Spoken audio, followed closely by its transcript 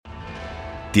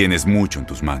Tienes mucho en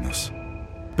tus manos.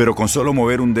 Pero con solo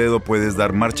mover un dedo puedes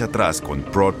dar marcha atrás con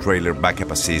Pro Trailer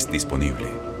Backup Assist disponible.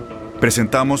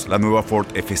 Presentamos la nueva Ford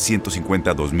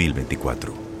F-150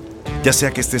 2024. Ya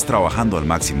sea que estés trabajando al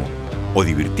máximo o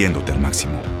divirtiéndote al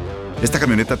máximo, esta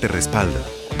camioneta te respalda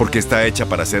porque está hecha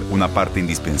para ser una parte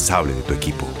indispensable de tu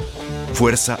equipo.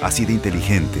 Fuerza así de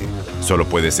inteligente solo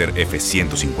puede ser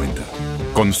F-150.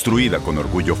 Construida con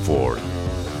orgullo Ford.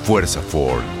 Fuerza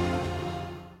Ford.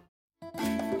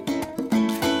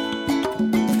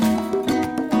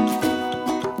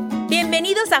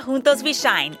 Bienvenidos a Juntos We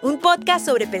Shine, un podcast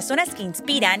sobre personas que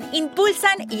inspiran,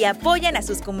 impulsan y apoyan a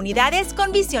sus comunidades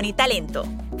con visión y talento.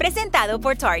 Presentado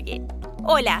por Target.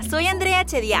 Hola, soy Andrea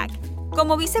Chediak.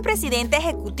 Como vicepresidenta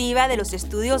ejecutiva de los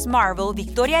estudios Marvel,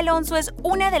 Victoria Alonso es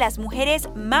una de las mujeres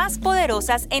más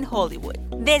poderosas en Hollywood.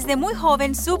 Desde muy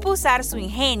joven supo usar su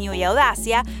ingenio y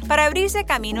audacia para abrirse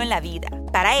camino en la vida.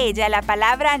 Para ella, la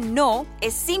palabra no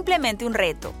es simplemente un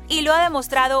reto, y lo ha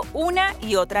demostrado una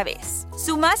y otra vez.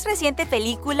 Su más reciente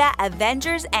película,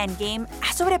 Avengers Endgame,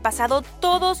 ha sobrepasado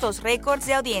todos los récords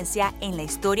de audiencia en la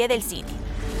historia del cine.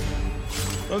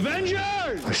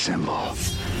 Avengers! Assemble.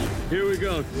 Here we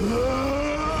go.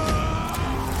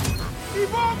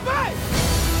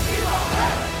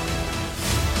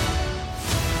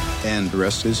 And the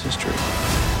rest is history.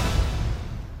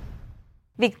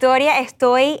 Victoria,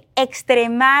 estoy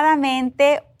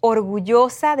extremadamente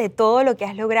orgullosa de todo lo que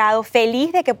has logrado,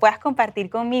 feliz de que puedas compartir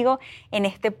conmigo en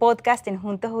este podcast en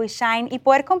Juntos We Shine y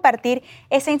poder compartir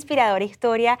esa inspiradora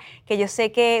historia que yo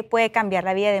sé que puede cambiar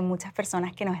la vida de muchas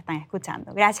personas que nos están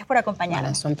escuchando. Gracias por acompañarnos.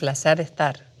 Bueno, es un placer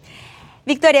estar.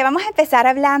 Victoria, vamos a empezar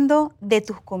hablando de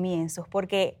tus comienzos,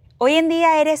 porque hoy en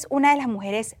día eres una de las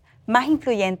mujeres más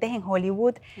influyentes en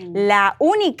Hollywood, la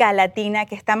única latina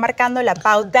que está marcando la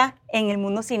pauta en el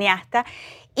mundo cineasta.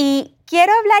 Y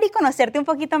quiero hablar y conocerte un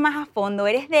poquito más a fondo.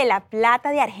 Eres de La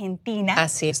Plata, de Argentina.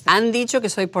 Así es. Han dicho que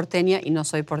soy porteña y no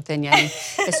soy porteña.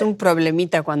 Es un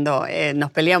problemita cuando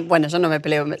nos pelean. Bueno, yo no me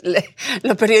peleo.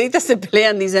 Los periodistas se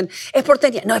pelean, dicen, es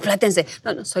porteña. No, es platense.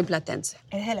 No, soy platense.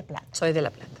 Eres de La Plata. Soy de La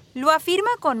Plata. Lo afirma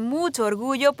con mucho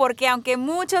orgullo porque aunque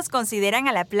muchos consideran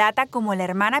a La Plata como la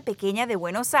hermana pequeña de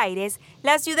Buenos Aires,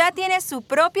 la ciudad tiene su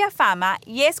propia fama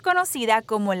y es conocida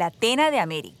como la Atenas de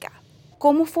América.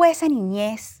 ¿Cómo fue esa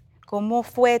niñez? ¿Cómo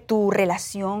fue tu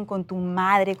relación con tu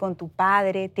madre, con tu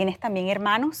padre? ¿Tienes también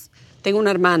hermanos? Tengo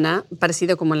una hermana,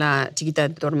 parecida como la chiquita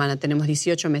de tu hermana. Tenemos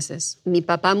 18 meses. Mi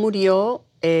papá murió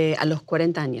a los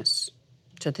 40 años.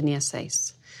 Yo tenía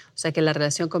 6. O sea que la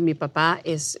relación con mi papá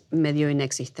es medio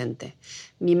inexistente.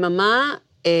 Mi mamá,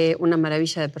 una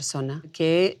maravilla de persona,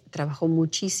 que trabajó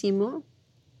muchísimo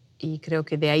y creo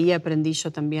que de ahí aprendí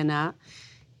yo también a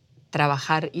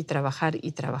trabajar y trabajar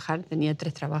y trabajar. Tenía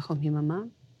 3 trabajos mi mamá.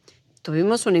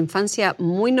 Tuvimos una infancia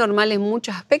muy normal en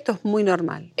muchos aspectos, muy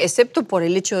normal, excepto por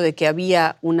el hecho de que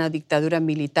había una dictadura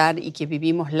militar y que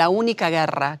vivimos la única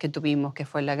guerra que tuvimos, que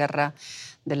fue la guerra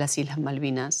de las Islas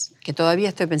Malvinas, que todavía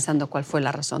estoy pensando cuál fue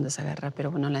la razón de esa guerra,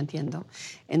 pero bueno, la entiendo,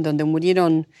 en donde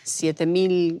murieron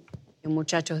 7.000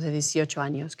 muchachos de 18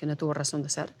 años, que no tuvo razón de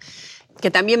ser, que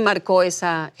también marcó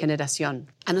esa generación.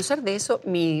 A no ser de eso, Tu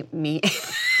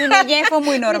niñez fue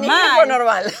muy normal. Mi niñez fue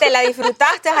normal. Te la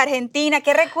disfrutaste, Argentina.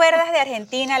 ¿Qué recuerdas de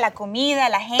Argentina? La comida,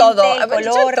 la gente, todo, el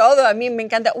color. Todo, a mí me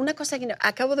encanta. Una cosa que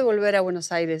acabo de volver a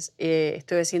Buenos Aires,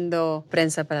 estoy haciendo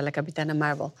prensa para la Capitana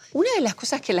Marvel. Una de las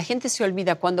cosas que la gente se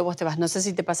olvida cuando vos te vas, no sé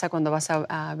si te pasa cuando vas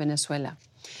a Venezuela.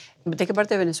 ¿De qué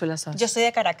parte de Venezuela sos? Yo soy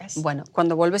de Caracas. Bueno,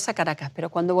 cuando volvés a Caracas, pero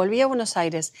cuando volví a Buenos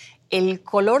Aires, el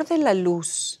color de la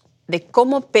luz, de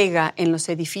cómo pega en los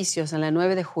edificios en la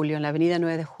 9 de julio, en la avenida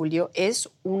 9 de julio, es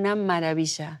una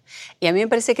maravilla. Y a mí me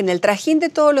parece que en el trajín de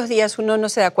todos los días uno no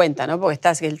se da cuenta, ¿no? Porque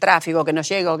estás el tráfico, que no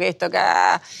llego, que esto, que...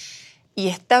 Y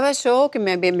estaba yo, que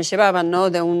me llevaban,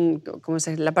 ¿no? ¿Cómo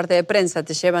se dice? La parte de prensa,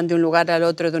 te llevan de un lugar al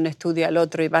otro, de un estudio al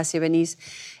otro, y vas y venís.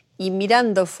 Y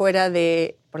mirando fuera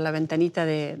por la ventanita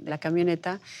de la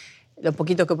camioneta, lo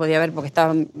poquito que podía ver, porque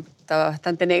estaba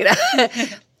bastante negra,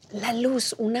 la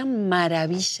luz, una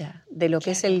maravilla de lo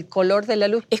que es el color de la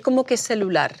luz. Es como que es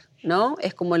celular, ¿no?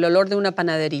 Es como el olor de una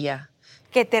panadería.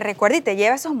 Que te recuerda y te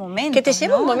lleva a esos momentos. Que te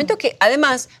lleva ¿no? un momento que,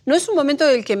 además, no es un momento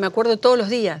del que me acuerdo todos los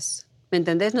días. ¿Me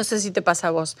entendés? No sé si te pasa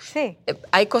a vos. Sí.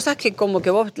 Hay cosas que como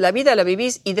que vos la vida la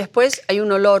vivís y después hay un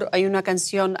olor, hay una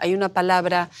canción, hay una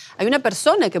palabra, hay una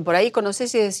persona que por ahí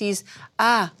conoces y decís,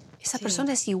 esa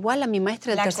persona es igual a mi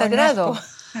maestra del tercer grado.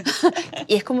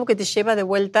 Y es como que te lleva de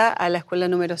vuelta a la escuela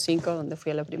número 5 donde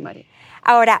fui a la primaria.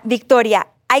 Ahora, Victoria,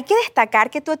 Hay que destacar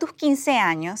que tú a tus 15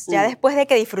 años, ya después de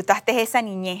que disfrutaste esa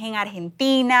niñez en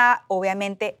Argentina,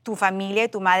 obviamente tu familia y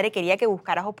tu madre quería que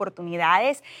buscaras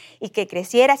oportunidades y que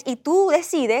crecieras, y tú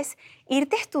decides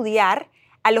irte a estudiar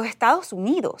a los Estados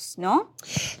Unidos, ¿no?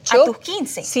 A tus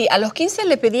 15. Sí, a los 15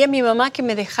 le pedí a mi mamá que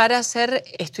me dejara ser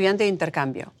estudiante de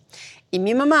intercambio. Y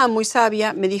mi mamá, muy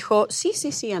sabia, me dijo, sí,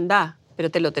 anda, pero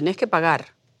te lo tenés que pagar.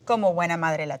 Como buena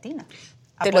madre latina.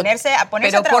 A Pero ponerse a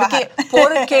trabajar.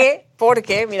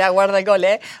 Porque, mira, guarda el gol,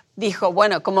 dijo,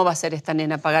 bueno, ¿cómo va a ser esta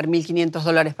nena pagar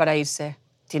 $1,500 para irse?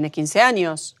 Tiene 15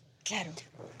 años. Claro.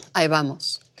 Ahí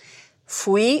vamos.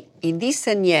 Fui y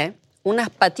diseñé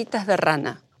unas patitas de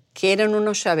rana, que eran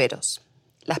unos llaveros.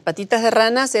 Las patitas de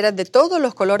ranas eran de todos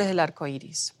los colores del arco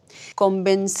iris.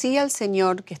 Convencí al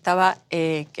señor que estaba,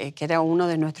 que era uno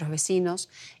de nuestros vecinos,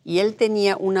 y él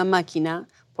tenía una máquina,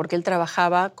 porque él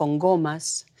trabajaba con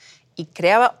gomas, y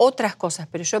creaba otras cosas,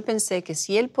 pero yo pensé que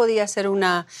si él podía hacer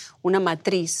una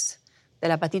matriz de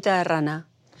la patita de rana,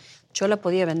 yo la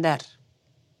podía vender.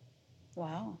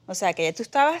 Wow. O sea, que ya tú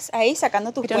estabas ahí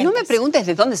sacando tus Pero cuentas. no me preguntes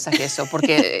de dónde saqué eso,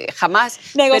 porque jamás...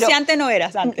 Negociante no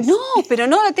eras antes. No, pero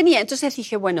no la tenía. Entonces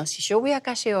dije, bueno, si yo voy a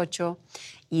calle 8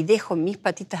 y dejo mis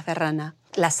patitas de rana,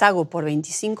 las hago por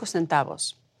 25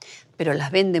 centavos, pero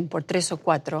las venden por 3 o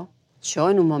 4, yo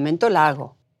en un momento la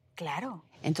hago. Claro.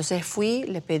 Entonces fui,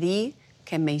 le pedí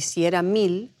que me hiciera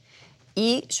 1,000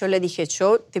 y yo le dije,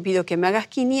 yo te pido que me hagas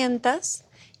 500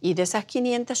 y de esas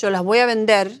 500 yo las voy a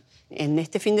vender en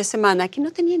este fin de semana, que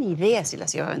no tenía ni idea si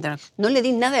las iba a vender. No le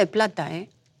di nada de plata,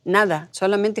 nada.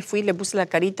 Solamente fui, le puse la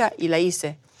carita y la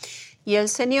hice. Y el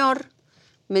señor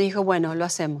me dijo, bueno, lo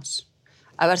hacemos.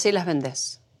 A ver si las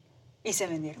vendés. Y se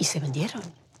vendieron. Y se vendieron.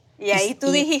 Y ahí tú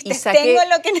dijiste, saqué, tengo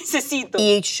lo que necesito.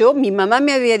 Y mi mamá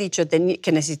me había dicho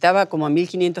que necesitaba como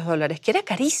 $1,500, que era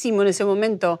carísimo en ese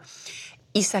momento.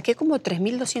 Y saqué como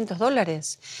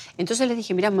 $3,200. Entonces le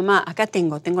dije, mira, mamá, acá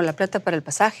tengo la plata para el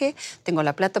pasaje, tengo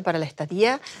la plata para la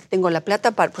estadía, tengo la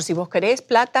plata para, por si vos querés,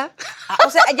 plata.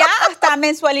 O sea, ya hasta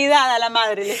mensualidad a la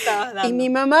madre le estabas dando. Y mi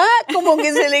mamá como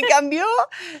que se le cambió.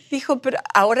 Dijo, pero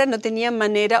ahora no tenía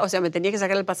manera, o sea, me tenía que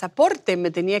sacar el pasaporte,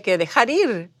 me tenía que dejar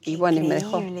ir. Y bueno, y me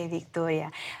dejó. Increíble,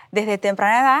 Victoria. Desde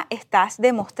temprana edad estás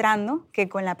demostrando que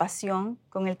con la pasión,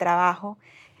 con el trabajo,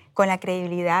 con la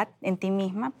credibilidad en ti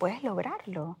misma, puedes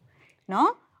lograrlo,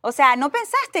 ¿no? O sea, no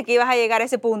pensaste que ibas a llegar a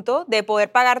ese punto de poder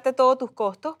pagarte todos tus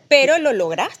costos, pero lo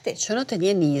lograste. Yo no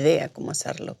tenía ni idea cómo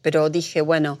hacerlo, pero dije,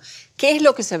 bueno, ¿qué es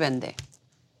lo que se vende?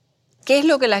 ¿Qué es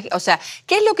lo que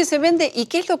qué es lo que se vende y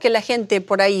qué es lo que la gente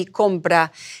por ahí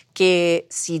compra que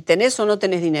si tenés o no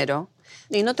tenés dinero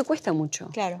y no te cuesta mucho?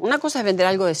 Claro. Una cosa es vender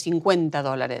algo de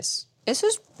 $50. Eso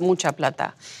es mucha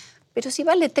plata. Pero si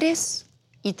vale 3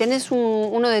 y tenés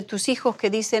uno de tus hijos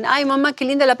que dicen, ay, mamá, qué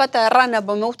linda la pata de rana,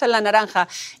 porque me gusta la naranja.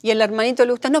 Y el hermanito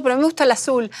le gusta, no, pero a mí me gusta el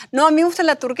azul. No, a mí me gusta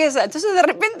la turquesa. Entonces, de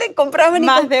repente, compraban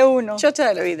Más de uno. Chocha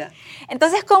de la vida.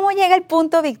 Entonces, ¿cómo llega el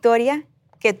punto, Victoria,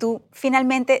 que tú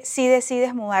finalmente sí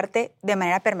decides mudarte de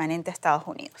manera permanente a Estados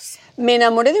Unidos? Me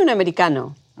enamoré de un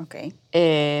americano. Ok.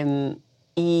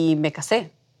 Y me casé.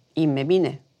 Y me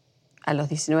vine a los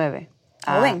 19.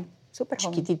 Joven, súper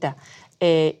joven. Chiquitita.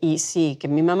 Y sí, que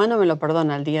mi mamá no me lo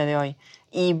perdona al día de hoy.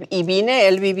 Y vine,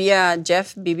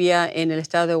 Jeff vivía en el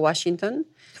estado de Washington.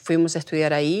 Fuimos a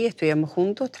estudiar ahí, estudiamos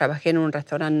juntos. Trabajé en un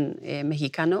restaurante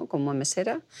mexicano como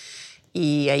mesera.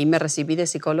 Y ahí me recibí de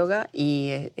psicóloga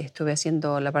y estuve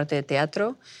haciendo la parte de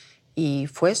teatro. Y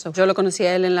fue eso. Yo lo conocí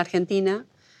a él en la Argentina.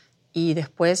 Y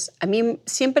después, a mí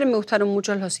siempre me gustaron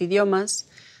mucho los idiomas.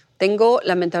 Tengo,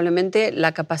 lamentablemente,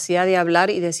 la capacidad de hablar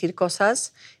y decir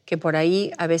cosas que por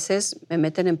ahí a veces me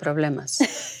meten en problemas.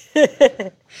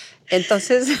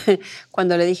 Entonces,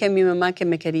 cuando le dije a mi mamá que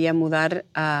me quería mudar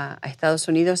a Estados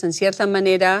Unidos, en cierta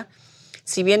manera,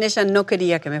 si bien ella no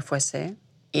quería que me fuese,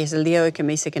 y es el día de hoy que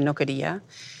me dice que no quería,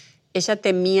 ella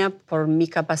temía por mi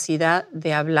capacidad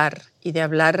de hablar y de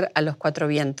hablar a los 4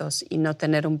 vientos y no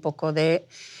tener un poco de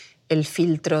el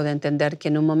filtro de entender que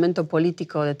en un momento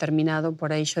político determinado,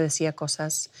 por ahí yo decía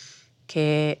cosas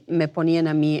que me ponían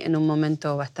a mí en un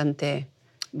momento bastante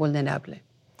vulnerable.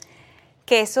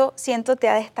 Que eso, siento, te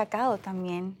ha destacado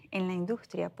también en la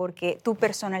industria, porque tu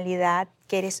personalidad,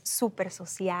 que eres súper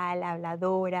social,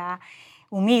 habladora,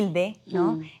 humilde,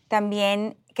 ¿no?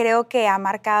 También creo que ha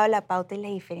marcado la pauta y la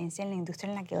diferencia en la industria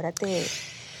en la que ahora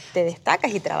te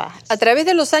destacas y trabajas. A través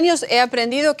de los años he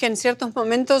aprendido que en ciertos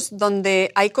momentos donde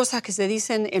hay cosas que se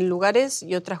dicen en lugares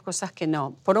y otras cosas que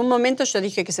no. Por un momento yo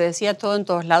dije que se decía todo en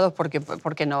todos lados, ¿por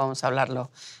qué no vamos a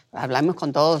hablarlo? Hablamos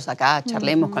con todos acá,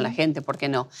 charlemos con la gente, ¿por qué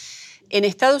no? En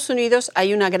Estados Unidos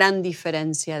hay una gran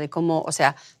diferencia de cómo, o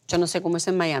sea, yo no sé cómo es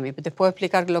en Miami, pero te puedo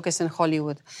explicar lo que es en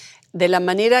Hollywood. de la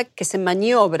manera que se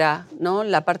maniobra, ¿no?,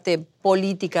 la parte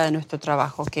política de nuestro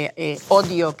trabajo, que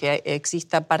odio que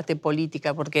exista parte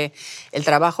política, porque el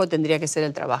trabajo tendría que ser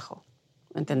el trabajo,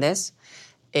 ¿entendés?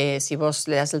 Si vos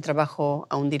le das el trabajo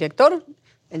a un director,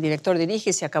 el director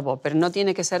dirige y se acabó, pero no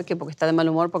tiene que ser que porque está de mal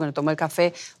humor, porque no tomó el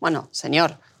café. Bueno,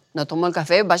 señor, no tomó el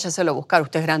café, váyaselo a buscar,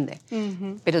 usted es grande.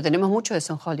 Pero tenemos mucho de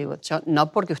eso en Hollywood.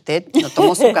 No porque usted no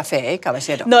tomó su café,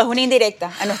 caballero. No, es una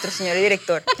indirecta a nuestro señor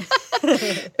director.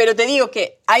 Pero te digo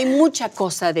que hay mucha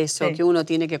cosa de eso que uno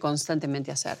tiene que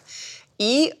constantemente hacer.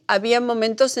 Y había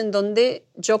momentos en donde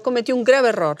yo cometí un grave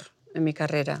error en mi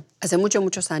carrera, hace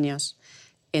muchos años,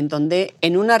 en donde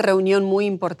en una reunión muy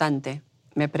importante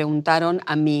me preguntaron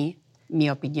a mí mi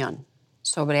opinión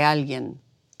sobre alguien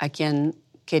a quien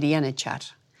querían echar.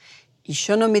 Y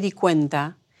yo no me di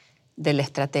cuenta de la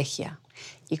estrategia.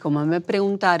 Y como me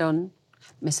preguntaron,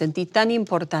 me sentí tan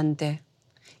importante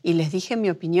y les dije mi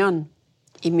opinión.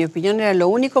 Y mi opinión era lo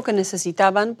único que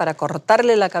necesitaban para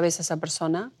cortarle la cabeza a esa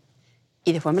persona.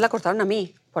 Y después me la cortaron a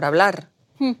mí por hablar.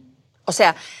 O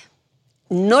sea,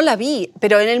 no la vi.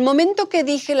 Pero en el momento que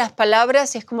dije las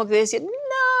palabras es como que decía, no.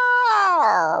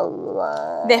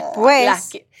 Después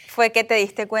fue que te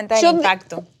diste cuenta del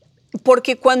impacto.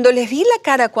 Porque cuando les vi la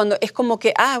cara, cuando es como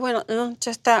que, bueno, no, ya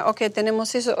está, ok,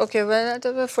 tenemos eso, ok,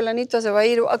 fulanito se va a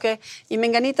ir, ok, y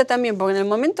menganita también, porque en el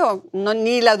momento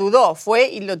ni la dudó, fue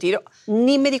y lo tiró.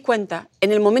 Ni me di cuenta.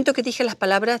 En el momento que dije las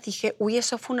palabras, dije, uy,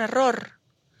 eso fue un error.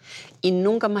 Y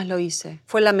nunca más lo hice.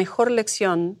 Fue la mejor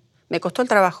lección, me costó el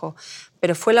trabajo,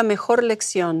 pero fue la mejor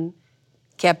lección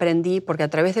que aprendí, porque a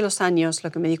través de los años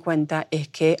lo que me di cuenta es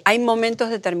que hay momentos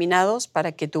determinados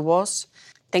para que tu voz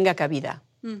tenga cabida.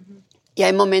 Y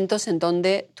hay momentos en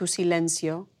donde tu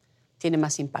silencio tiene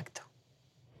más impacto.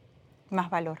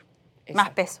 Más valor, más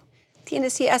peso.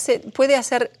 Puede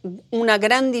hacer una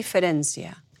gran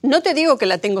diferencia. No te digo que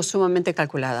la tengo sumamente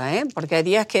calculada, porque hay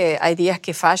días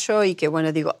que fallo y que,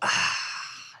 bueno, digo,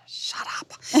 shut up.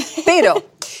 Pero,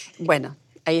 bueno,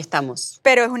 ahí estamos.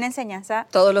 Pero es una enseñanza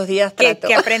todos los días trato.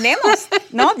 Que aprendemos,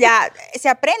 ¿no? Ya se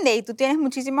aprende y tú tienes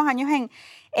muchísimos años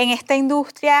en esta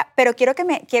industria, pero quiero que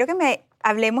me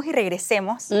hablemos y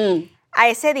regresemos a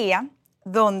ese día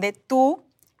donde tú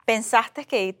pensaste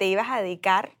que te ibas a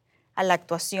dedicar a la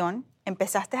actuación,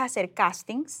 empezaste a hacer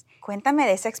castings. Cuéntame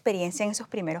de esa experiencia en esos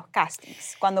primeros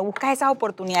castings, cuando buscas esas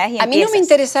oportunidades y empiezas. A mí no me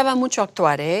interesaba mucho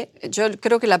actuar, Yo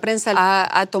creo que la prensa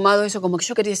ha tomado eso como que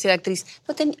yo quería ser actriz.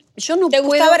 Yo no puedo. ¿Te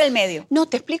gustaba el medio? No,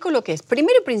 te explico lo que es.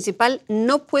 Primero y principal,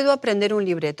 no puedo aprender un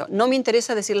libreto. No me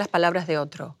interesa decir las palabras de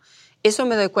otro. Eso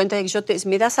me doy cuenta de que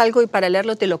me das algo y para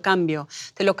leerlo te lo cambio.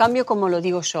 Te lo cambio como lo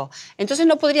digo yo. Entonces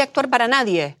no podría actuar para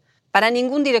nadie, para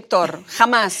ningún director,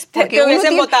 jamás. Porque te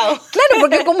hubiesen votado. Claro,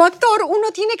 porque como actor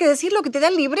uno tiene que decir lo que te da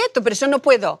el libreto, pero yo no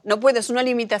puedo, es una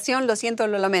limitación, lo siento,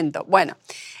 lo lamento. Bueno,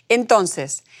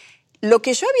 entonces, lo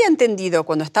que yo había entendido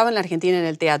cuando estaba en la Argentina en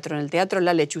el Teatro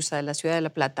La Lechuza de la Ciudad de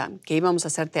La Plata, que íbamos a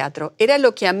hacer teatro, era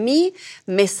lo que a mí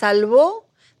me salvó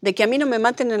de que a mí no me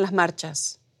maten en las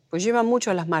marchas. Pues yo iba mucho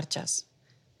a las marchas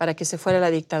para que se fuera la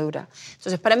dictadura.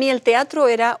 Entonces, para mí el teatro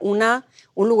era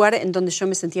un lugar en donde yo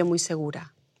me sentía muy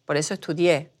segura. Por eso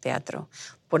estudié teatro,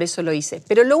 por eso lo hice.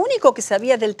 Pero lo único que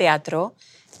sabía del teatro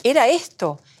era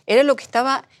esto, era lo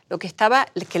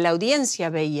que la audiencia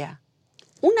veía.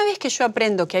 Una vez que yo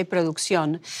aprendo que hay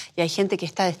producción y hay gente que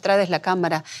está detrás de la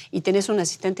cámara y tenés un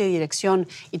asistente de dirección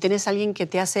y tenés alguien que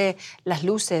te hace las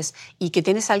luces y que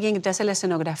tenés alguien que te hace la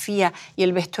escenografía y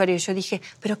el vestuario, yo dije,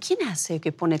 ¿pero quién hace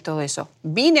que pone todo eso?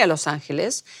 Vine a Los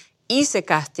Ángeles, hice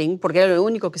casting porque era lo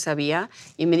único que sabía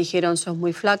y me dijeron, sos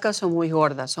muy flaca, sos muy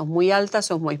gorda, sos muy alta,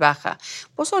 sos muy baja.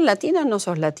 ¿Vos sos latina o no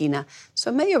sos latina?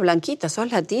 ¿Sos medio blanquita?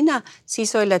 ¿Sos latina? Sí,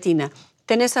 soy latina.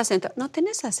 ¿Tenés acento? No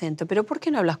tenés acento, pero ¿por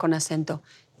qué no hablas con acento?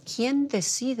 ¿Quién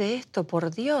decide esto,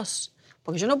 por Dios?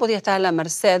 Porque yo no podía estar a la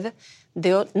merced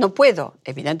de... No puedo,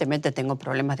 evidentemente tengo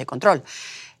problemas de control.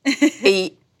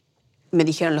 Y me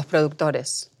dijeron los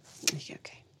productores, dije, ok,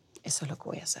 eso es lo que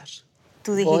voy a hacer.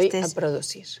 Tú dijiste, voy a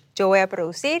producir. Yo voy a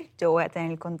producir, yo voy a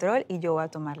tener el control y yo voy a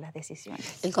tomar las decisiones.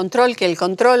 El control,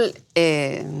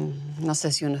 no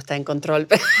sé si uno está en control,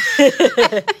 pero...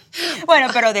 Bueno,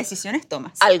 pero decisiones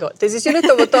tomas. Decisiones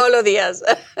tomo todos los días.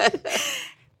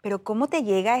 Pero ¿cómo te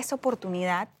llega esa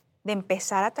oportunidad de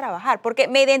empezar a trabajar? Porque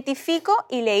me identifico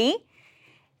y leí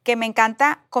que me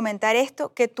encanta comentar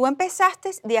esto, que tú empezaste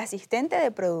de asistente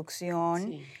de producción,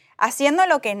 sí, haciendo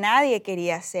lo que nadie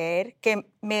quería hacer, que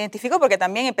me identifico porque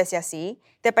también empecé así.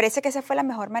 ¿Te parece que esa fue la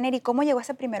mejor manera? ¿Y cómo llegó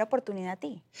esa primera oportunidad a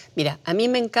ti? Mira, a mí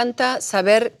me encanta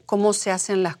saber cómo se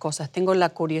hacen las cosas. Tengo la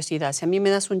curiosidad. Si a mí me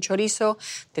das un chorizo,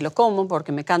 te lo como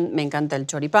porque me encanta el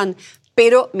choripán,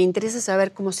 pero me interesa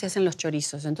saber cómo se hacen los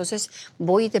chorizos. Entonces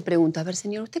voy y te pregunto, a ver,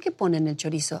 señor, ¿usted qué pone en el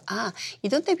chorizo? ¿Y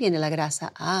dónde viene la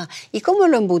grasa? ¿Y cómo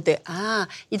lo embute?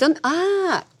 ¿Y dónde?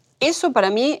 Eso para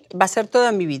mí va a ser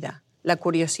toda mi vida, la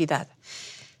curiosidad.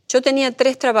 Yo tenía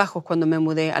 3 trabajos cuando me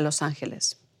mudé a Los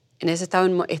Ángeles. En ese estaba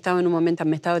en un momento,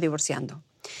 me estaba divorciando.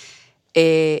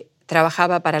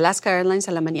 Trabajaba para Alaska Airlines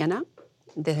a la mañana,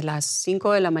 desde las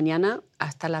 5 de la mañana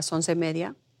hasta las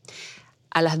 11:30.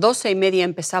 A las 12:30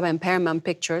 empezaba en Paramount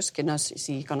Pictures, que no sé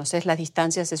si conoces las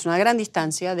distancias, es una gran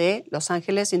distancia de Los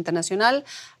Ángeles Internacional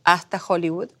hasta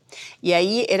Hollywood. Y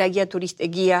ahí era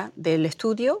guía del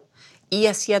estudio y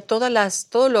hacía todos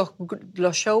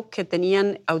los shows que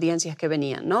tenían audiencias que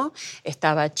venían, ¿no?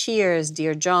 Estaba Cheers,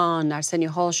 Dear John,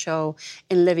 Arsenio Hall Show,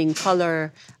 In Living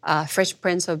Color, Fresh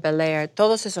Prince of Bel-Air,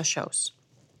 todos esos shows.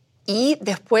 Y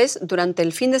después, durante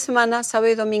el fin de semana,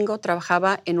 sábado y domingo,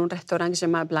 trabajaba en un restaurante que se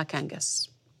llama Black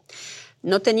Angus.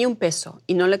 No tenía un peso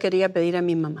y no le quería pedir a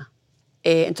mi mamá.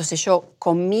 Entonces yo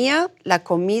comía la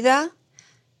comida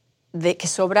que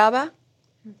sobraba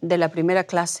de la primera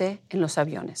clase en los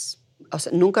aviones. O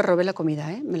sea, nunca robé la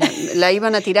comida, ¿eh? Me la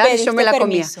iban a tirar y yo me la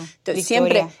comía.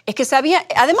 Siempre. Es que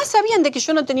además sabían de que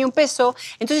yo no tenía un peso,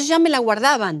 entonces ya me la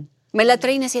guardaban. Me la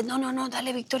traían y decían, no,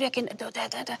 dale, Victoria.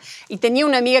 Y tenía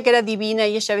una amiga que era divina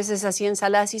y ella a veces hacía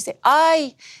ensaladas y dice,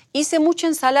 ¡ay! Hice mucha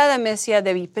ensalada, me decía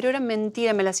Debbie, pero era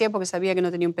mentira, me la hacía porque sabía que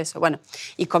no tenía un peso. Bueno,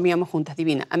 y comíamos juntas,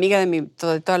 divina, amiga de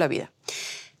toda la vida.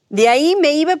 De ahí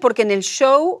me iba porque en el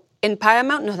show en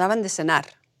Paramount nos daban de cenar,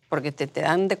 porque te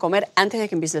dan de comer antes de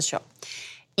que empiece el show.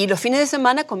 Y los fines de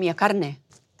semana comía carne.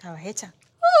 Estabas hecha.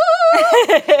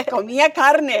 Comía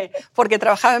carne porque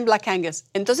trabajaba en Black Angus.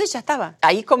 Entonces ya estaba.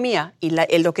 Ahí comía. Y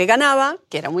lo que ganaba,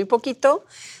 que era muy poquito,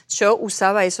 yo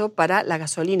usaba eso para la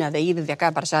gasolina, de ir de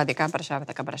acá para allá, de acá para allá,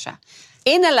 de acá para allá.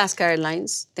 En Alaska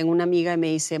Airlines tengo una amiga y me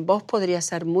dice, vos podrías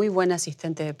ser muy buena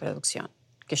asistente de producción,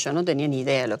 que yo no tenía ni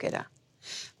idea de lo que era.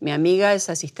 Mi amiga es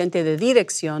asistente de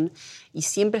dirección y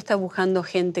siempre está buscando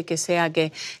gente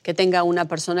que tenga una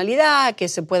personalidad, que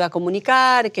se pueda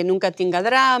comunicar, que nunca tenga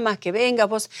dramas, que venga,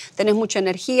 vos tenés mucha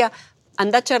energía.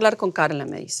 Anda a charlar con Carla,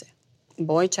 me dice.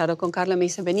 Voy, charlo con Carla, me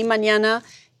dice, vení mañana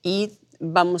y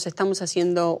estaban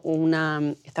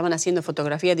haciendo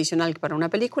fotografía adicional para una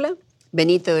película,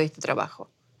 vení, te doy este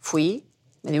trabajo. Fui,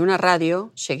 me dio una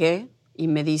radio, llegué y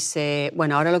me dice,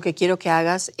 bueno, ahora lo que quiero que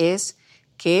hagas es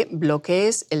que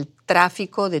bloquees el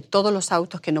tráfico de todos los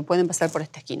autos que no pueden pasar por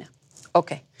esta esquina.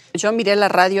 Ok. Yo miré la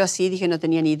radio así, dije, no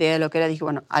tenía ni idea de lo que era. Dije,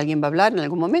 bueno, alguien va a hablar en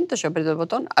algún momento, yo aprieto el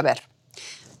botón, a ver.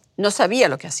 No sabía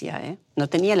lo que hacía, ¿eh? No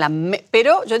tenía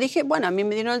pero yo dije, bueno, a mí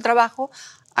me dieron el trabajo,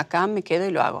 acá me quedo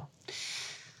y lo hago.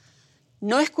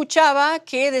 No escuchaba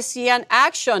que decían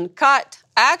action, cut.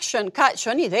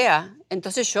 Yo ni idea.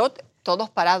 Entonces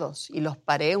todos parados, y los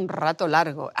paré un rato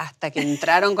largo hasta que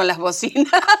entraron con las bocinas.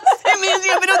 Y me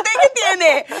decían, ¿pero usted qué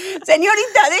tiene?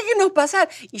 Señorita, déjenos pasar.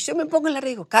 Y yo me pongo en la radio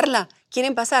y digo, Carla,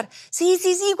 ¿quieren pasar? Sí,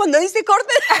 cuando dice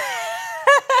corte,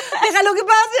 déjalo que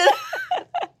pase.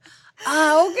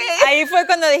 Ok. Ahí fue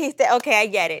cuando dijiste, ok,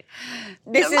 I get it.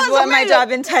 This is what my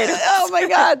job entitled. Oh, my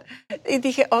God. Y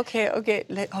dije, ok.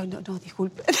 Oh, no,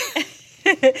 disculpe.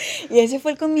 ¿Y ese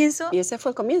fue el comienzo? Y ese fue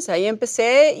el comienzo. Ahí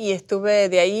empecé y estuve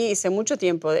de ahí, hice mucho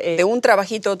tiempo. De un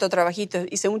trabajito, otro trabajito.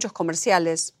 Hice muchos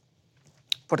comerciales,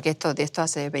 porque de esto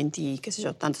hace 20, qué sé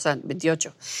yo, tantos años,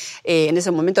 28. En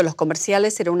ese momento los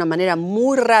comerciales era una manera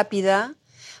muy rápida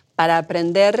para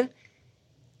aprender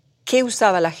qué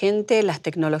usaba la gente, las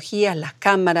tecnologías, las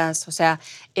cámaras. O sea,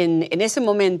 en ese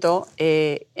momento,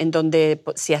 en donde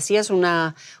si hacías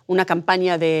una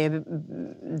campaña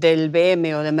del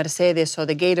BM o de Mercedes o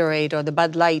de Gatorade o de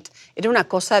Bud Light, era una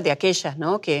cosa de aquellas,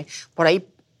 ¿no? Que por ahí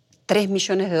 $3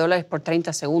 millones por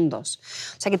 30 segundos.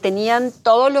 O sea que tenían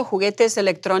todos los juguetes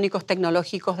electrónicos,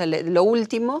 tecnológicos de lo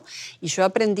último, y yo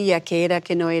aprendía qué era,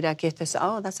 qué no era, que esto es,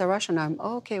 that's a Russian arm,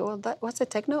 okay, well, what's a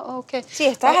techno, okay. Sí,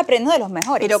 estabas aprendiendo de los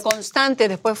mejores. Pero constante.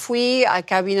 Después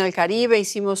acá vino al Caribe,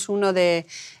 hicimos uno de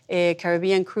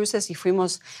Caribbean Cruises y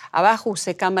fuimos abajo,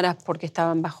 usé cámaras porque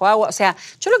estaban bajo agua. O sea,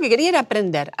 yo lo que quería era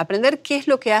aprender qué es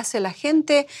lo que hace la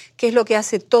gente, qué es lo que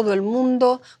hace todo el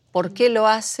mundo, por qué lo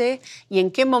hace y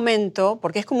en qué momento,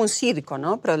 porque es como un circo,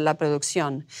 ¿no? Pero la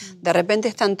producción. De repente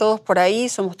están todos por ahí,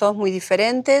 somos todos muy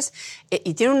diferentes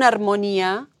y tiene una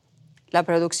armonía la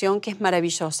producción, que es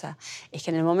maravillosa, es que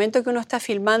en el momento que uno está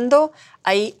filmando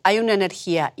hay una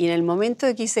energía, y en el momento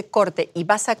de que hice corte y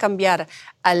vas a cambiar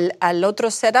al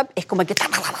otro setup, es como que...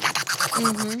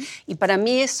 Y para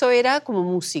mí eso era como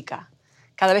música.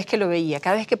 Cada vez que lo veía,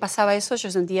 cada vez que pasaba eso,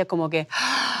 yo sentía como que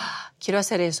quiero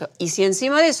hacer eso. Y si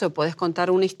encima de eso podés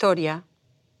contar una historia,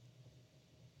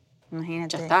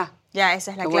 imagínate. ya está. Ya,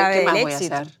 esa es la clave del éxito. ¿Qué más voy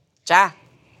a hacer? Ya.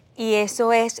 Y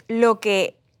eso es lo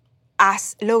que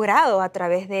has logrado a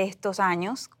través de estos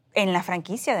años en la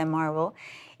franquicia de Marvel,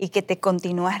 y que te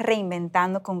continúas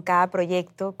reinventando con cada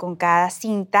proyecto, con cada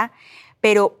cinta.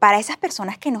 Pero para esas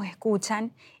personas que nos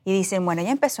escuchan y dicen, bueno,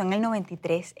 ella empezó en el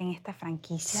 93 en esta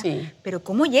franquicia, Sí. pero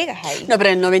 ¿cómo llegas ahí? No,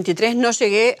 pero en el 93 no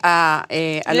llegué a los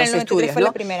estudios, el 93 fue ¿no?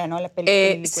 la primera, ¿no? La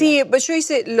película. Sí, pues yo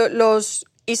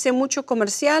hice mucho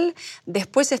comercial,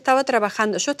 después estaba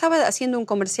trabajando. Yo estaba haciendo un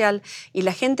comercial y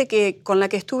la gente con la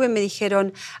que estuve me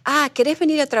dijeron, ¿querés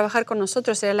venir a trabajar con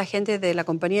nosotros? Era la gente de la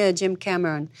compañía de Jim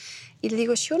Cameron. Y le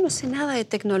digo, yo no sé nada de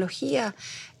tecnología.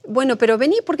 Bueno, pero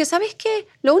vení, porque ¿sabes qué?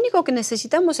 Lo único que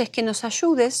necesitamos es que nos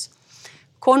ayudes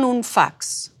con un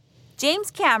fax.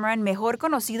 James Cameron, mejor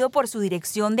conocido por su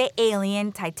dirección de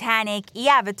Alien, Titanic y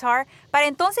Avatar, para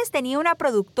entonces tenía una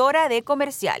productora de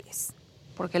comerciales.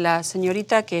 Porque la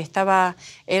señorita que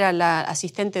era la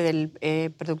asistente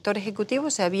del productor ejecutivo,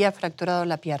 se había fracturado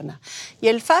la pierna. Y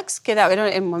el fax era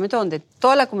el momento donde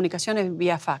toda la comunicación es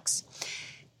vía fax.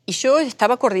 Y yo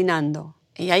estaba coordinando.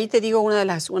 Y ahí te digo una de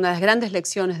las grandes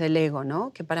lecciones del ego,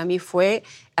 ¿no? Que para mí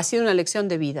ha sido una lección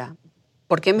de vida.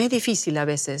 Porque me es difícil a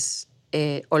veces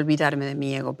olvidarme de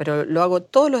mi ego, pero lo hago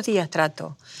todos los días,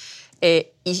 trato.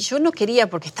 Y yo no quería,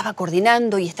 porque estaba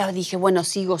coordinando y dije, bueno,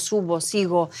 sigo.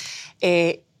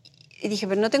 Y dije,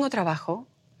 pero no tengo trabajo.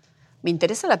 Me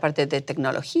interesa la parte de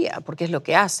tecnología, porque es lo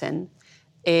que hacen.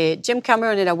 Jim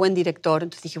Cameron era buen director,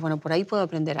 entonces dije, bueno, por ahí puedo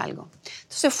aprender algo.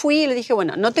 Entonces fui y le dije,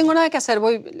 bueno, no tengo nada que hacer,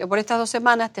 voy por estas 2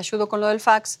 semanas, te ayudo con lo del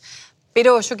fax,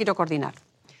 pero yo quiero coordinar.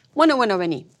 Bueno,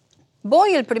 vení.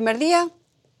 Voy el primer día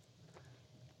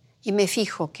y me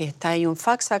fijo que hay un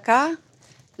fax acá,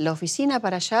 la oficina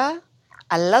para allá,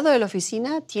 al lado de la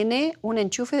oficina tiene un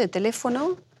enchufe de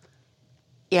teléfono,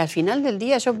 y al final del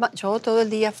día, yo todo el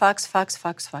día fax.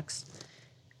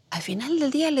 Al final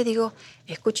del día le digo,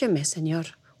 escúcheme,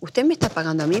 señor, usted me está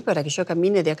pagando a mí para que yo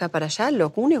camine de acá para allá.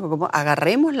 Lo único,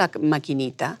 agarremos la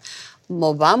maquinita,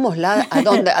 movámosla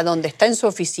a donde está en su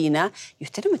oficina, y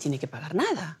usted no me tiene que pagar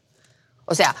nada.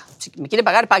 O sea, si me quiere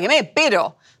pagar, págueme,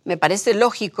 pero me parece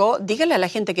lógico, dígale a la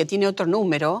gente que tiene otro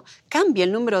número, cambie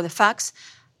el número de fax,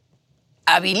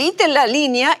 habiliten la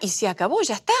línea y se acabó,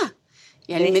 ya está.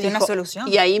 Y ahí una solución.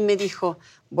 Y ahí me dijo,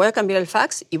 voy a cambiar el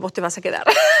fax y vos te vas a quedar.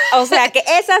 O sea, que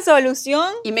esa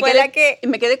solución fue la que... Y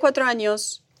me quedé 4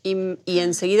 años y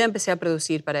enseguida empecé a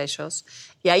producir para ellos.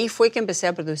 Y ahí fue que empecé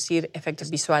a producir efectos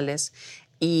visuales.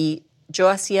 Y yo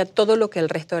hacía todo lo que el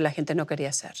resto de la gente no quería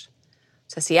hacer. O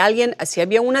sea, si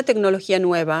había una tecnología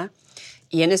nueva,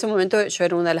 y en ese momento yo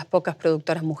era una de las pocas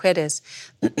productoras mujeres,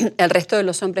 el resto de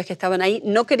los hombres que estaban ahí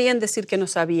no querían decir que no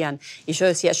sabían. Y yo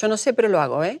decía, yo no sé, pero lo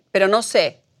hago, pero no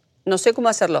sé cómo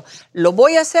hacerlo. Lo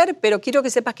voy a hacer, pero quiero que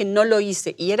sepas que no lo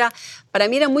hice. Y para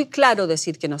mí era muy claro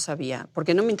decir que no sabía,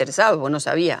 porque no me interesaba, porque no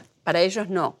sabía. Para ellos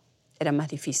no, era más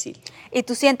difícil. ¿Y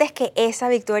tú sientes que esa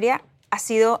victoria ha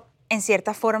sido, en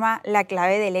cierta forma, la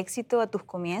clave del éxito a tus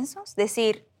comienzos?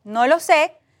 Decir, no lo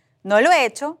sé, no lo he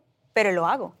hecho, pero lo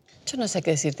hago. Yo no sé qué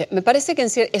decirte. Me parece que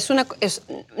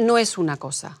no es una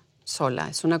cosa sola,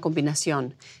 es una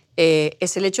combinación.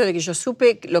 Es el hecho de que yo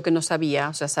supe lo que no sabía,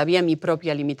 o sea, sabía mi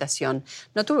propia limitación.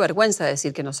 No tuve vergüenza de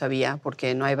decir que no sabía,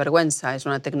 porque no hay vergüenza, es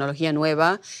una tecnología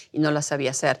nueva y no la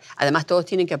sabía hacer. Además, todos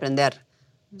tienen que aprender.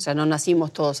 O sea, no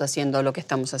nacimos todos haciendo lo que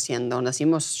estamos haciendo,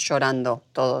 nacimos llorando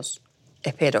todos.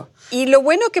 Espero. Y lo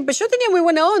bueno es que yo tenía muy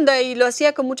buena onda y lo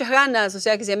hacía con muchas ganas. O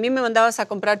sea, que si a mí me mandabas a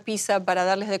comprar pizza para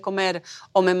darles de comer,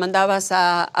 o me mandabas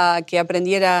a que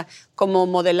aprendiera cómo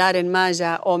modelar en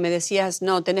malla, o me decías,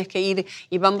 no, tenés que ir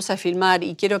y vamos a filmar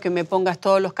y quiero que me pongas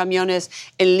todos los camiones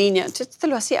en línea. Yo te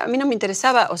lo hacía. A mí no me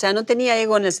interesaba. O sea, no tenía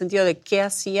ego en el sentido de qué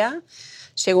hacía.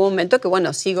 Llegó un momento que,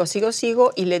 bueno, sigo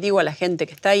y le digo a la gente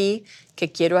que está ahí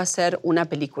que quiero hacer una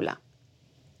película.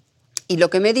 Y lo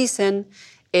que me dicen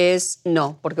es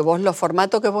no, porque los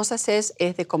formatos que vos haces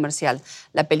es de comercial.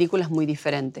 La película es muy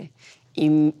diferente.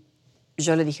 Y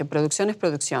yo le dije, producción es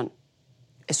producción.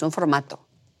 Es un formato.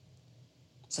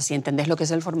 O sea, si entendés lo que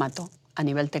es el formato, a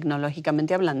nivel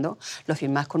tecnológicamente hablando, lo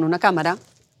filmás con una cámara,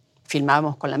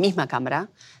 filmábamos con la misma cámara,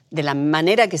 de la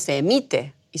manera que se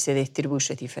emite y se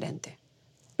distribuye es diferente.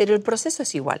 Pero el proceso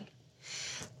es igual.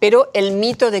 Pero el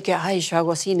mito de que, yo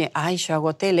hago cine, yo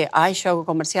hago tele, yo hago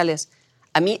comerciales,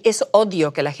 A mí es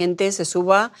odio que la gente se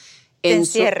suba Te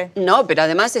encierre. No, pero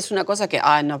además es una cosa que,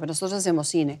 no, pero nosotros hacemos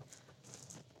cine.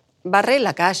 Barré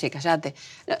la calle, cállate.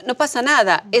 No pasa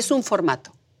nada, es un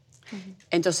formato.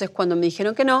 Entonces, cuando me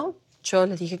dijeron que no, yo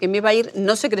les dije que me iba a ir,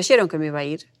 no se creyeron que me iba a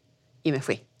ir, y me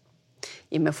fui.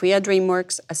 Y me fui a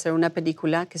DreamWorks a hacer una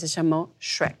película que se llamó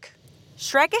Shrek.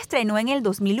 Shrek estrenó en el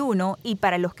 2001 y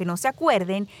para los que no se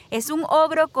acuerden, es un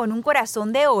ogro con un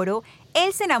corazón de oro.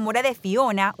 Él se enamora de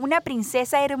Fiona, una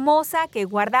princesa hermosa que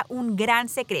guarda un gran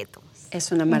secreto.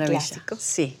 Es una maravilla. Clásico.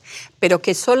 Sí, pero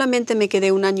que solamente me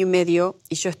quedé 1 año y medio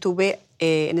y yo estuve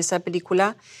en esa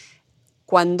película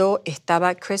cuando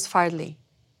estaba Chris Farley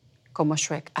como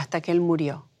Shrek, hasta que él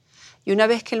murió. Y una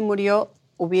vez que él murió,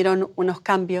 hubieron unos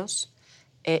cambios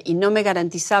y no me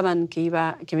garantizaban que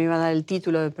me iba a dar el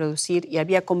título de producir, y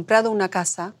había comprado una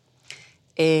casa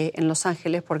en Los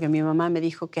Ángeles porque mi mamá me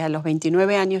dijo que a los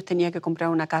 29 años tenía que comprar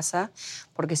una casa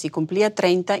porque si cumplía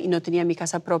 30 y no tenía mi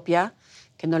casa propia,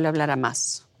 que no le hablara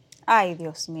más. Ay,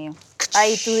 Dios mío.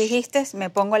 Ahí tú dijiste,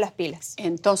 me pongo las pilas.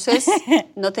 Entonces,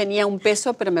 no tenía un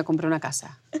peso, pero me compré una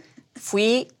casa.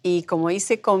 Fui y como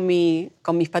hice con mis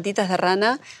patitas de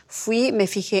rana, me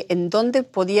fijé en dónde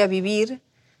podía vivir,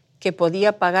 que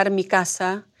podía pagar mi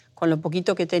casa con lo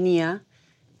poquito que tenía,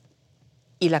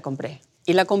 y la compré.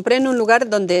 Y la compré en un lugar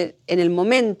donde, en el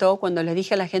momento, cuando les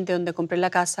dije a la gente dónde compré la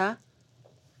casa,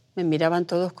 me miraban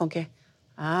todos con que,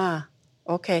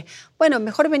 ok. Bueno,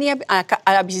 mejor venía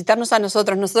a visitarnos a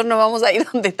nosotros. Nosotros no vamos a ir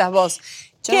donde estás vos.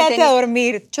 Quédate a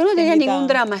dormir. Yo no tenía ningún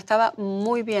drama. Estaba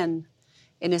muy bien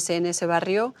en ese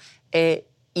barrio.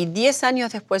 Y 10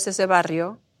 años después ese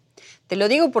barrio, te lo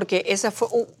digo porque esa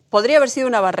podría haber sido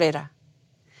una barrera.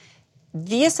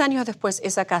 10 años después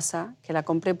esa casa, que la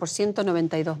compré por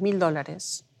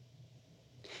 $192,000,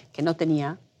 que no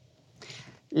tenía,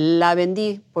 la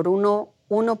vendí por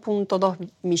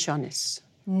 1.2 millones.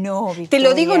 No, Victoria. Te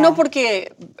lo digo no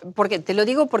porque te lo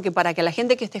digo porque para que la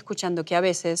gente que esté escuchando, que a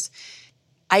veces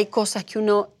hay cosas que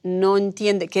uno no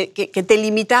entiende, que te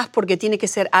limitas porque tiene que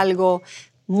ser algo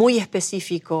muy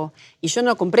específico. Y yo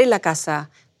no compré la casa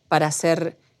para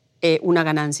hacer una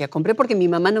ganancia. Compré porque mi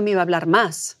mamá no me iba a hablar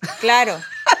más. Claro,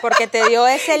 porque te dio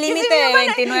ese límite de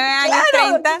 29 años,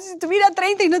 claro, 30. Si tuviera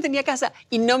 30 y no tenía casa.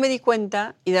 Y no me di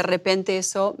cuenta, y de repente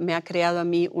eso me ha creado a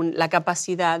mí la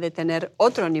capacidad de tener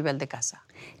otro nivel de casa.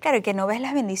 Claro, y que no ves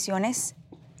las bendiciones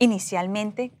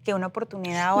inicialmente que una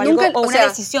oportunidad o Nunca, algo, o una sea,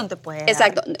 decisión te puede dar.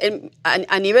 Exacto.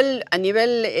 A nivel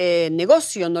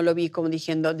negocio no lo vi como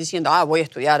diciendo, voy a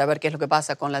estudiar a ver qué es lo que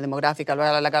pasa con la demográfica.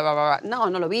 Bla, bla, bla, bla, bla.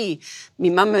 No lo vi.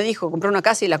 Mi mamá me dijo, compré una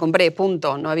casa y la compré,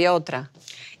 punto. No había otra.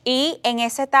 Y en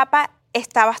esa etapa,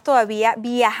 ¿estabas todavía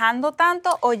viajando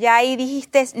tanto o ya ahí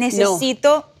dijiste,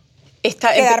 necesito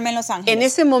quedarme en Los Ángeles?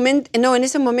 En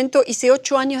ese momento hice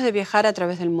 8 años de viajar a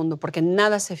través del mundo porque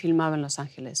nada se filmaba en Los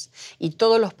Ángeles. Y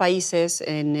todos los países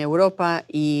en Europa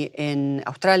y en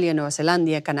Australia, Nueva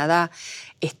Zelanda, Canadá,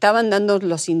 estaban dando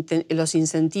los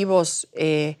incentivos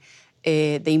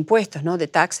de impuestos, ¿no? De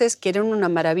taxes, que eran una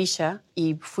maravilla.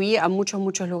 Y fui a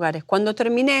muchos lugares. Cuando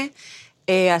terminé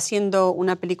haciendo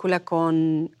una película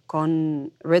con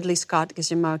Ridley Scott que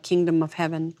se llama Kingdom of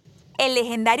Heaven. El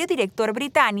legendario director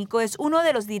británico es uno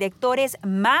de los directores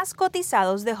más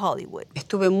cotizados de Hollywood.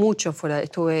 Estuve mucho fuera,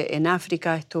 estuve en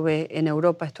África, estuve en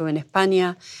Europa, estuve en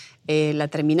España, la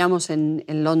terminamos en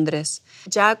Londres.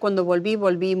 Ya cuando volví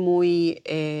muy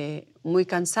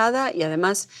cansada y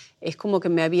además es como que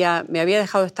me había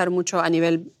dejado estar mucho a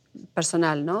nivel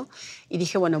personal, ¿no? Y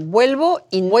dije, bueno, vuelvo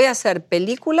y voy a hacer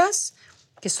películas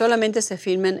que solamente se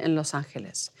filmen en Los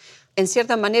Ángeles. En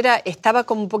cierta manera estaba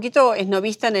como un poquito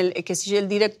esnovista en que si el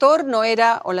director no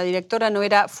era o la directora no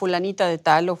era fulanita de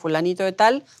tal o fulanito de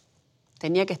tal,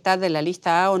 tenía que estar de la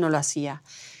lista A o no lo hacía.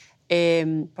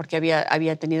 Porque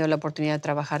había tenido la oportunidad de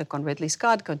trabajar con Ridley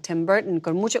Scott, con Tim Burton,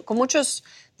 con muchos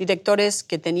directores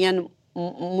que tenían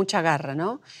mucha garra,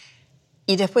 ¿no?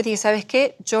 Y después dije, ¿sabes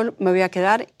qué? Yo me voy a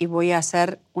quedar y voy a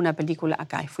hacer una película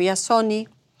acá. Y fui a Sony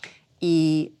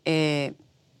y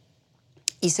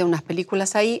hice unas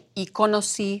películas ahí y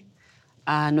conocí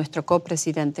a nuestro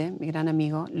copresidente, mi gran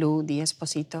amigo, Lou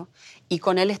D'Esposito, y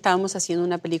con él estábamos haciendo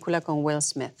una película con Will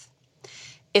Smith.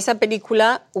 Esa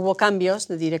película hubo cambios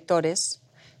de directores,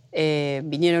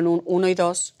 vinieron 1 y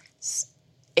 2.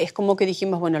 Es como que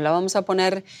dijimos, bueno, la vamos a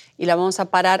poner y la vamos a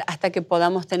parar hasta que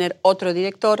podamos tener otro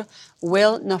director.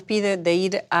 Will nos pide de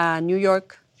ir a New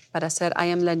York para hacer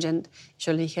I Am Legend.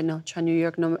 Yo le dije, no, yo a New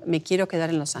York no, me quiero quedar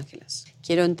en Los Ángeles.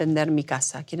 Quiero entender mi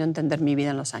casa, quiero entender mi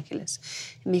vida en Los Ángeles.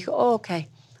 Y me dijo, ok.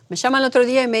 Me llama el otro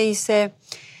día y me dice,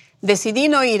 decidí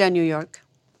no ir a New York.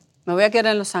 Me voy a quedar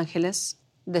en Los Ángeles.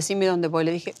 decime dónde voy.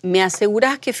 Le dije, ¿me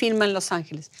asegurás que filma en Los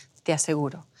Ángeles? Te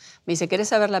aseguro. Me dice, ¿querés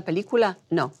saber la película?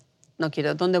 No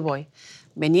quiero. ¿Dónde voy?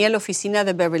 Venía a la oficina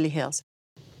de Beverly Hills.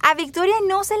 A Victoria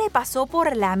no se le pasó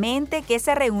por la mente que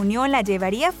esa reunión la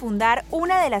llevaría a fundar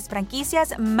una de las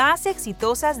franquicias más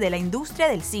exitosas de la industria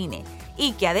del cine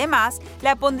y que además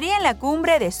la pondría en la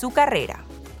cumbre de su carrera.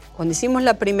 Cuando hicimos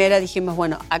la primera dijimos,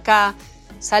 bueno, acá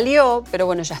salió, pero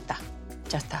bueno, ya está.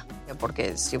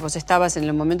 Porque si vos estabas en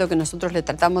el momento que nosotros le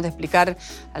tratamos de explicar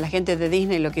a la gente de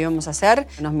Disney lo que íbamos a hacer,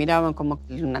 nos miraban como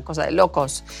una cosa de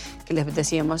locos, que les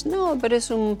decíamos, no, pero es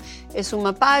un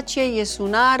mapache y es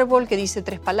un árbol que dice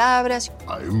 3 palabras.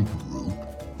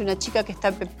 Una chica que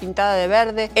está pintada de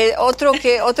verde, otro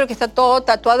que está todo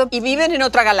tatuado y viven en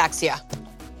otra galaxia.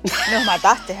 Nos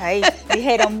mataste ahí.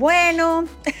 Dijeron, bueno...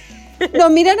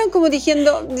 Nos miraron como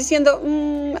diciendo,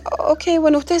 ok,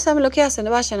 bueno, ustedes saben lo que hacen,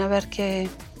 vayan a ver qué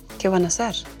van a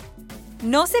hacer.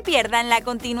 No se pierdan la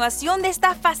continuación de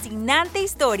esta fascinante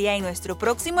historia en nuestro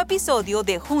próximo episodio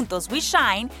de Juntos We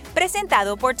Shine,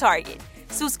 presentado por Target.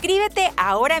 Suscríbete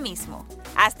ahora mismo.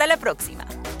 Hasta la próxima.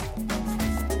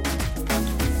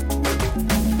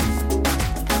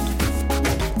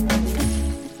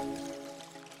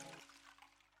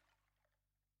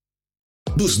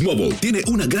 Boost Mobile tiene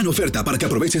una gran oferta para que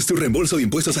aproveches tu reembolso de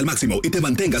impuestos al máximo y te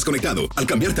mantengas conectado. Al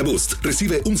cambiarte a Boost,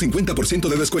 recibe un 50%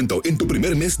 de descuento en tu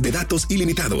primer mes de datos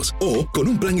ilimitados. O, con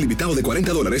un plan ilimitado de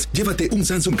 $40, llévate un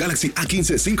Samsung Galaxy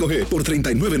A15 5G por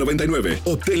 $39.99.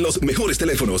 Obtén los mejores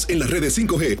teléfonos en las redes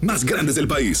 5G más grandes del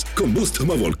país. Con Boost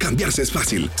Mobile, cambiarse es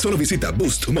fácil. Solo visita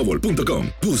boostmobile.com.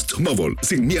 Boost Mobile,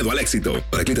 sin miedo al éxito.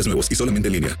 Para clientes nuevos y solamente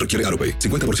en línea, requiere AroPay.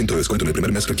 50% de descuento en el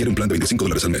primer mes requiere un plan de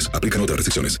 $25 al mes. Aplican otras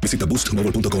restricciones. Visita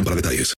boostmobile.com para detalles.